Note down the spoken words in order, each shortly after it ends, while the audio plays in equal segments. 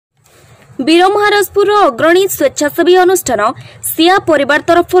वीरमहाराजपुर अग्रणी स्वेच्छासेवी अनुष्ठान सिया परिवार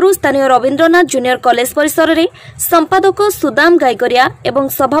तरफ स्थानीय रवीन्द्रनाथ जूनियर कॉलेज परिसर में संपादक सुदाम गायकरिया एवं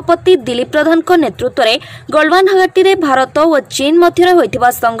सभापति दिलीप प्रधान नेतृत्व में गलवानघाटी में भारत और चीन मध्य होता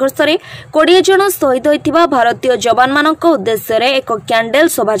संघर्ष में 20 जन शहीद होता भारतीय जवान मान उद्देश्य एक कैंडल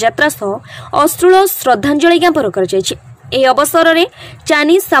शोभायात्रा सह अश्रुल श्रद्धांजलि ज्ञापन कर अवसर में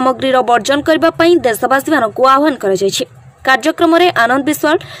चाइनीज सामग्री वर्जन करने देशवासी मानक आह्वान कर कार्यक्रम में आनंद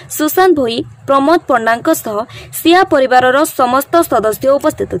विश्वाल सुशांत भोई प्रमोद पंडा सिया परिवार समस्त सदस्य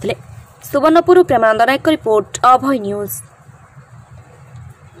उपस्थित थे। सुवर्णपुर प्रेमानंद नायक रिपोर्ट अभय न्यूज।